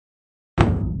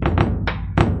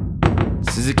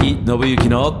鈴木信之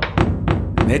の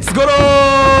熱語録。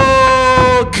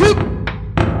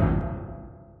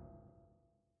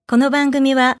この番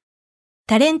組は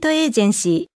タレントエージェンシ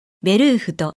ーベルー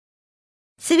フと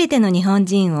すべての日本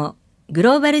人をグ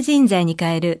ローバル人材に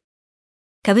変える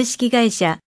株式会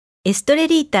社エストレ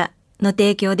リータの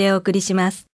提供でお送りし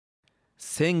ます。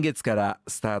先月から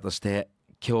スタートして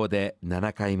今日で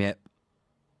7回目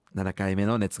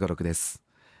の熱語録です。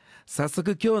早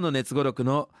速今日の熱語録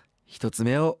の一つ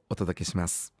目をお届けしま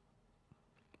す。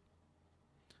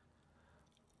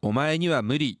お前には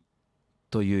無理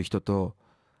という人と、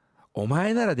お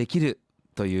前ならできる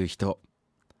という人、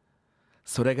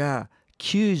それが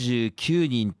99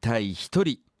人対1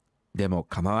人でも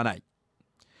構わない。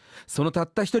そのたっ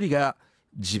た一人が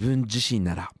自分自身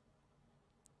なら。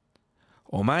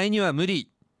お前には無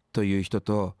理という人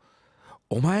と、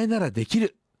お前ならでき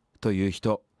るという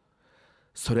人、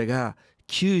それが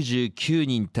99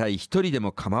人対1人で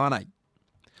も構わない。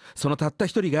そのたった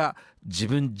一人が自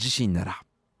分自身なら。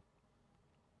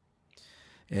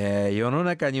世の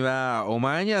中にはお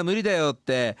前には無理だよっ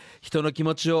て人の気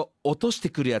持ちを落として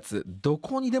くるやつ、ど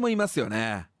こにでもいますよ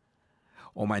ね。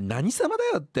お前何様だ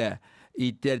よって言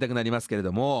ってやりたくなりますけれ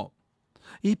ども、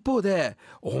一方で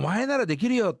お前ならでき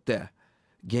るよって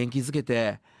元気づけ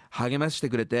て励まして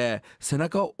くれて背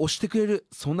中を押してくれる、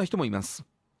そんな人もいます。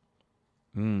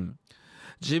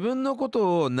自分のこ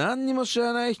とを何にも知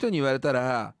らない人に言われた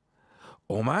ら、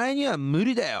お前には無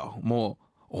理だよ、も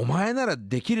うお前なら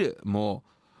できる、も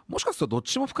しかするとどっ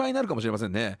ちも不快になるかもしれませ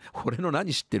んね。俺の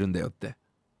何知ってるんだよって、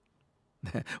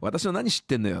ね、私の何知っ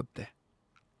てんのよって。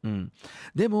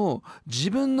でも自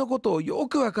分のことをよ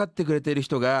く分かってくれている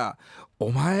人が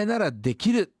お前ならで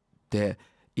きるって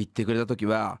言ってくれた時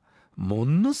はも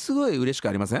のすごい嬉しく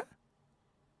ありません？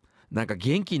なんか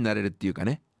元気になれるっていうか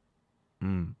ね。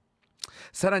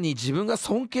さらに自分が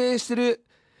尊敬してる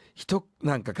人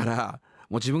なんかから、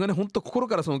もう自分がねほんと心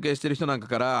から尊敬してる人なんか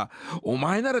から、お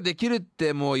前ならできるっ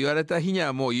てもう言われた日に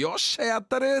はもうよっしゃやっ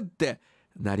たるって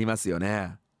なりますよ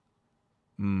ね。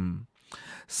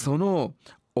その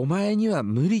お前には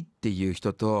無理っていう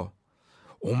人と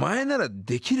お前なら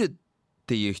できるっ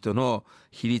ていう人の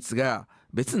比率が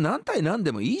別に何対何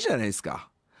でもいいじゃないです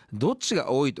か。どっちが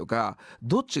多いとか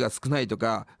どっちが少ないと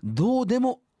かどうで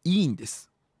もいいんです。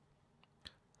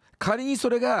仮にそ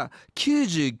れが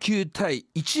99対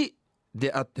1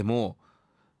であっても、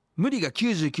無理が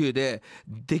99で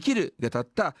できるがたっ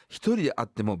た1人であっ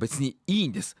ても別にいい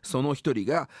んです。その1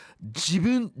人が自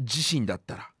分自身だっ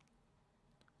たら。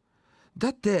だ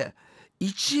って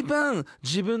一番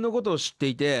自分のことを知って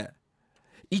いて、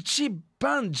一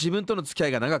番自分との付き合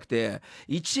いが長くて、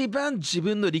一番自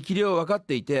分の力量を分かっ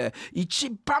ていて、一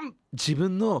番自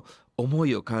分の思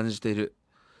いを感じている、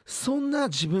そんな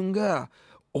自分が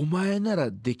お前な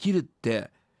らできるって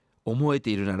思えて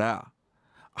いるなら、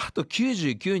あと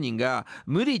99人が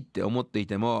無理って思ってい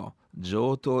ても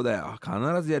上等だよ、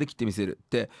必ずやりきってみせるっ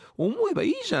て思えばい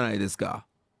いじゃないですか。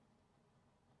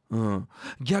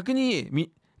逆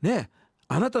に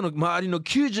あなたの周りの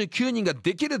99人が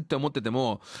できるって思ってて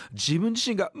も自分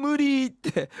自身が無理っ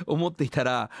て思っていた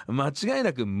ら間違い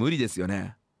なく無理ですよ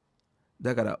ね。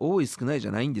だから多い少ないじ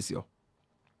ゃないんですよ。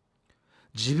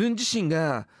自分自身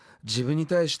が自分に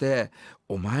対して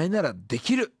お前ならで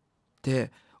きるっ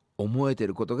て思えてい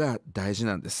ることが大事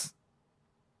なんです。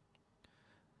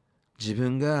自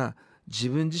分が自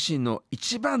分自身の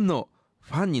一番の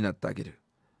ファンになってあげる。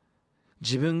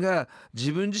自分が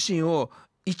自分自身を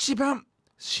一番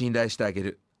信頼してあげ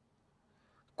る。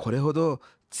これほど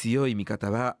強い味方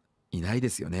はいないで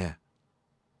すよね。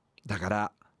だか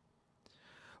ら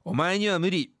お前には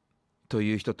無理と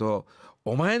いう人と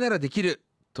お前ならできる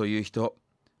という人、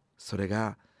それ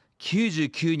が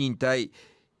99人対1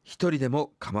人で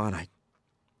も構わない。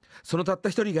そのたっ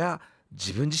た一人が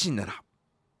自分自身なら。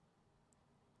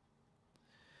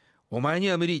お前に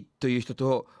は無理という人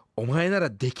とお前なら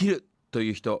できると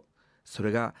いう人、そ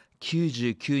れが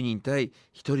99人対1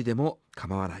人でも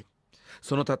構わない。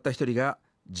そのたった一人が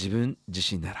自分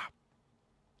自身なら。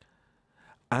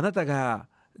あなたが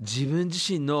自分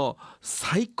自身の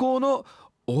最高の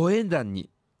応援団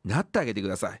になってあげてく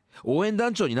ださい。応援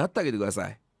団長になってあげてくださ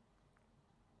い。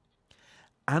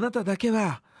あなただけ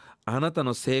はあなた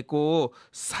の成功を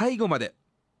最後まで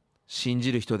信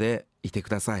じる人でいてく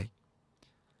ださい。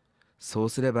そう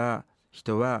すれば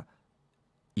人は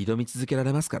挑み続けら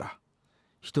れますから。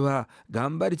人は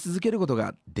頑張り続けること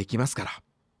ができますから。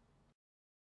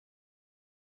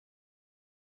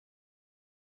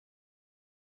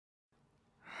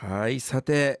はい、さ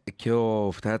て今日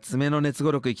2つ目の熱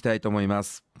語録いきたいと思いま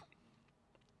す。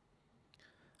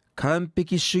完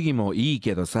璧主義もいい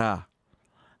けどさ、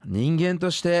人間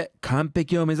として完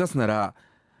璧を目指すなら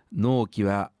納期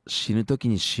は死ぬ時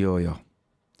にしようよ。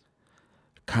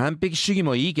完璧主義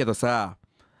もいいけどさ、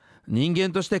人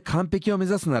間として完璧を目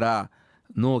指すなら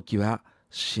納期は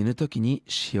死ぬ時に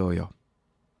しようよ。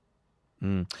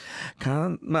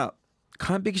完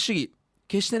璧主義、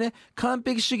決してね、完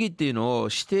璧主義っていうのを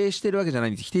否定してるわけじゃな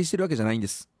いんです。否定してるわけじゃないんで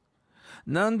す。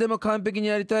何でも完璧に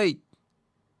やりたい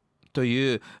と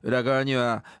いう裏側に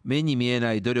は目に見え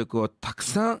ない努力をたく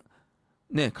さん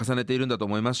ね、重ねているんだと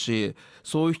思いますし、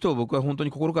そういう人を僕は本当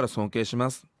に心から尊敬し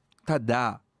ます。た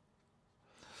だ、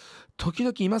時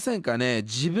々いませんかね、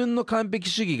自分の完璧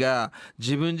主義が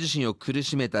自分自身を苦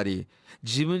しめたり、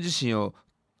自分自身を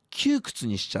窮屈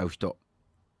にしちゃう人、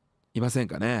いません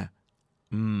かね。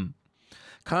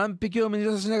完璧を目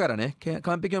指しなが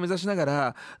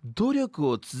ら努力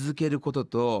を続けること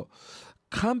と、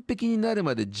完璧になる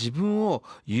まで自分を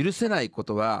許せないこ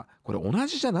とは、これ同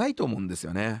じじゃないと思うんです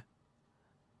よね。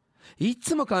い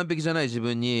つも完璧じゃない自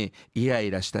分にイラ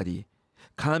イラしたり、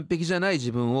完璧じゃない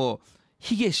自分を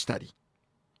卑下したり、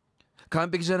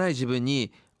完璧じゃない自分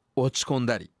に落ち込ん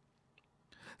だり、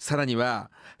さらには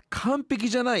完璧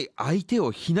じゃない相手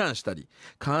を非難したり、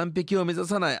完璧を目指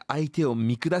さない相手を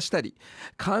見下したり、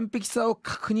完璧さを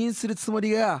確認するつも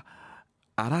りが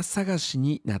荒探し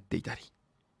になっていたり、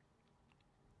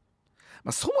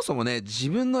そもそもね、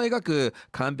自分の描く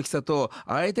完璧さと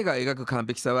相手が描く完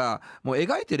璧さはもう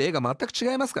描いてる絵が全く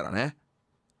違いますからね。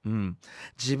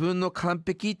自分の完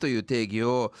璧という定義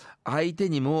を相手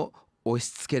にも押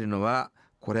し付けるのは、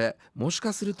これもし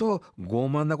かすると傲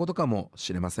慢なことかも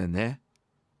しれませんね。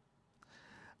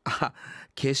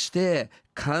決して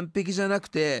完璧じゃなく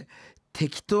て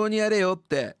適当にやれよっ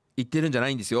て言ってるんじゃな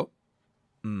いんですよ。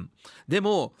で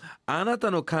もあな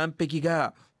たの完璧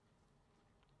が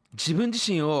自分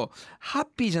自身をハッ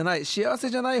ピーじゃない、幸せ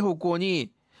じゃない方向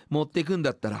に持っていくん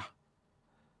だったら、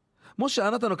もしあ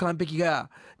なたの完璧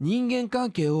が人間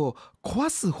関係を壊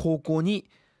す方向に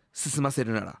進ませ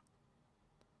るなら、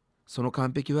その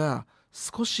完璧は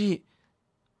少し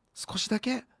だ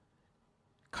け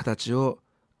形を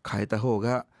変えた方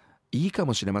がいいか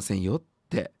もしれませんよっ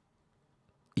て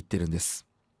言ってるんです。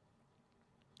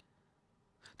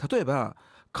例えば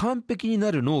完璧に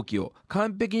なる納期を、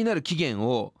完璧になる期限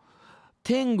を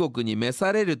天国に召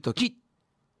される時っ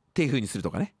ていう風にする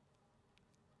とかね。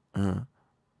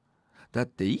だっ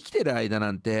て生きてる間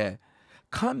なんて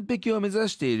完璧を目指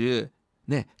している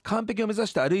完璧を目指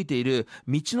して歩いている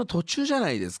道の途中じゃ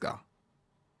ないですか。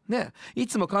い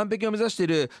つも完璧を目指してい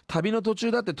る旅の途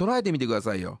中だって捉えてみてくだ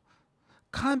さいよ。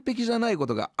完璧じゃないこ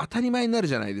とが当たり前になる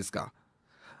じゃないですか。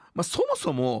そも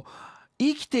そも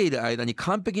生きている間に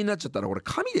完璧になっちゃったら、これ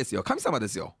神ですよ、神様で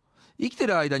すよ。生きて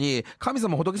る間に神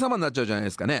様仏様になっちゃうじゃないで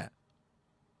すかね。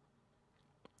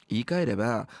言い換えれ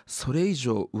ばそれ以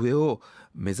上上を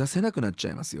目指せなくなっち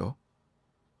ゃいますよ。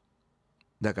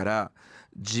だから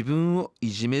自分をい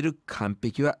じめる完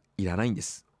璧はいらないんで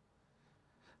す。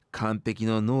完璧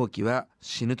の納期は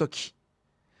死ぬ時、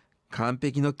完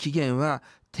璧の期限は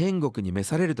天国に召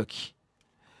される時、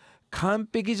完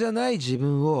璧じゃない自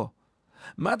分を、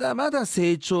まだまだ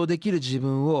成長できる自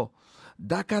分を、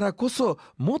だからこそ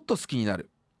もっと好きになる、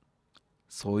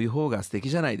そういう方が素敵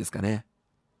じゃないですかね。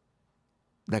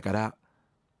だから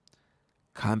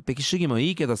完璧主義も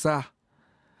いいけどさ、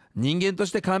人間と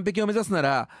して完璧を目指すな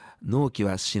ら納期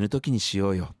は死ぬ時にし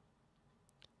ようよ。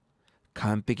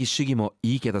完璧主義も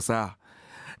いいけどさ、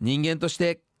人間とし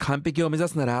て完璧を目指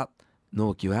すなら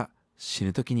納期は死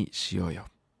ぬ時にしようよ。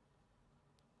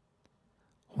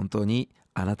本当に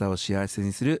あなたを幸せ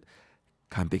にする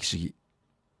完璧主義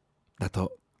だ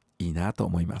といいなと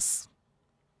思います。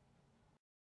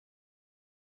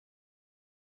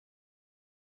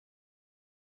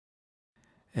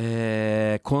こ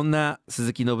んな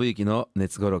鈴木信之の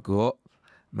熱語録を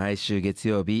毎週月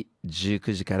曜日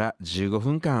19時から15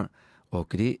分間お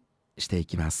送りしてい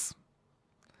きます。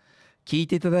聞い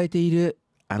ていただいている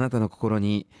あなたの心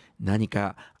に何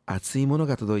か熱いもの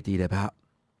が届いていれば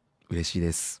嬉しい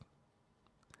です。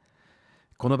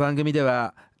この番組で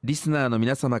はリスナーの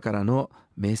皆様からの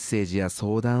メッセージや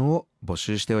相談を募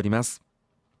集しております。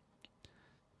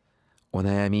お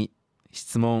悩み、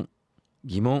質問、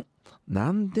疑問、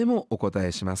何でもお答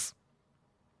えします。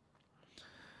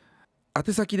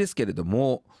宛先ですけれど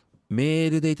も、メ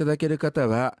ールでいただける方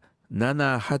は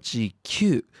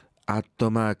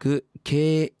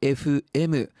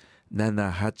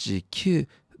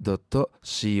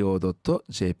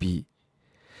789@kfm789.co.jp、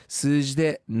 数字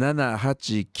で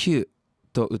789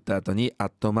と打った後にア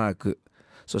ットマーク、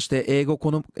そして英語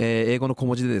の小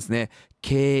文字でですね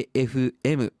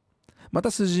KFM、また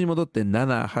数字に戻って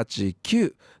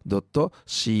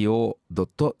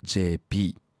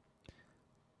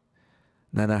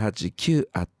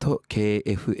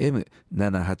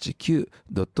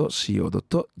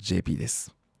で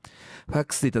す。ファッ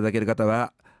クスでいただける方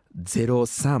は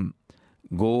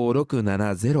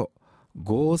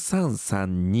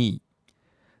 03-5670-5332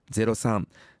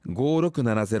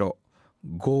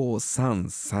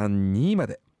 03-5670-5332ま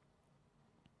で。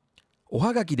お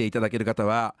はがきでいただける方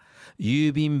は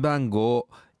郵便番号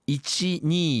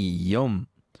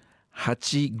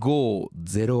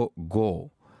 124-8505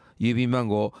 郵便番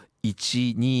号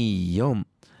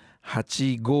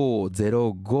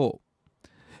 124-8505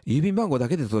 郵便番号だ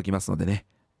けで届きますのでね、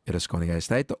よろしくお願いし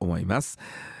たいと思います。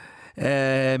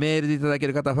メールでいただけ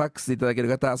る方、ファックスでいただける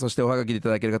方、そしておはがきでいた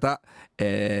だける方、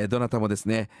どなたもです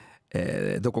ね、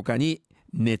どこかに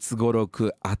熱語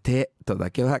録宛てと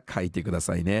だけは書いてくだ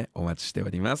さいね。お待ちしてお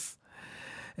ります。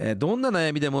どんな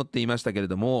悩みでもって言いましたけれ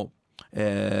ども、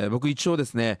僕一応で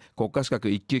すね、国家資格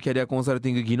1級キャリアコンサルテ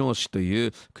ィング技能士とい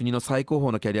う国の最高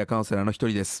峰のキャリアカウンセラーの一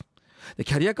人です。で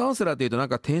キャリアカウンセラーというとなん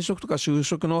か転職とか就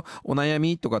職のお悩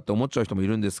みとかって思っちゃう人もい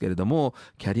るんですけれども、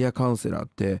キャリアカウンセラーっ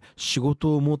て仕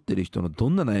事を持ってる人のど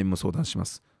んな悩みも相談しま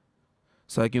す。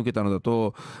最近受けたのだ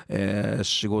と、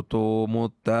仕事を持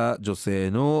った女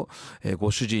性の、ご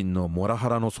主人のモラハ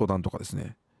ラの相談とかです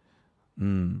ね、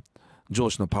上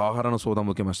司のパワハラの相談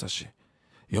も受けましたし、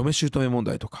嫁姑問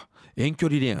題とか遠距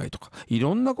離恋愛とかい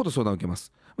ろんなこと相談を受けま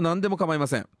す。何でも構いま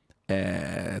せん。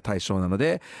対象なの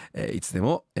で、いつで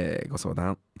も、ご相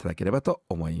談いただければと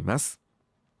思います。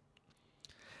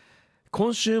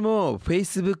今週も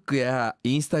Facebook や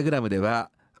Instagram で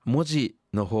は文字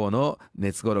の方の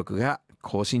熱語録が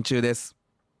更新中です。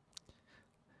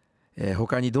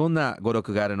他にどんな語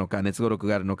録があるのか、熱語録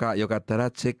があるのか、よかったら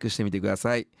チェックしてみてくだ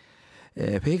さい。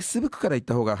Facebook から行っ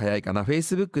た方が早いかな。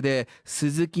Facebook で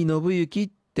鈴木信之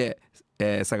って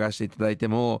探していただいて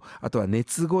も、あとは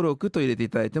熱語録と入れてい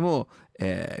ただいても、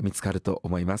見つかると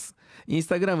思います。インス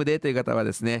タグラムでという方は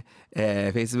ですね、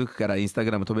Facebook からインスタ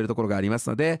グラム飛べるところがあります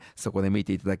ので、そこで見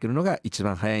ていただけるのが一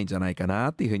番早いんじゃないか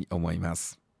なというふうに思いま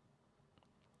す。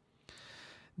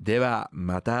では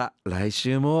また来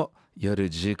週も夜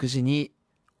19時に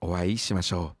お会いしま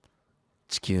しょう。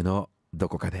地球のど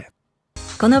こかで。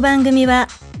この番組は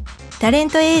タレン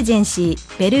トエージェンシ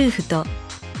ーベルーフと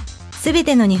すべ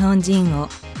ての日本人を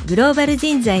グローバル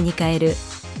人材に変える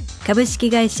株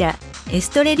式会社エス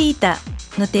トレリータ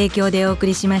の提供でお送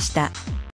りしました。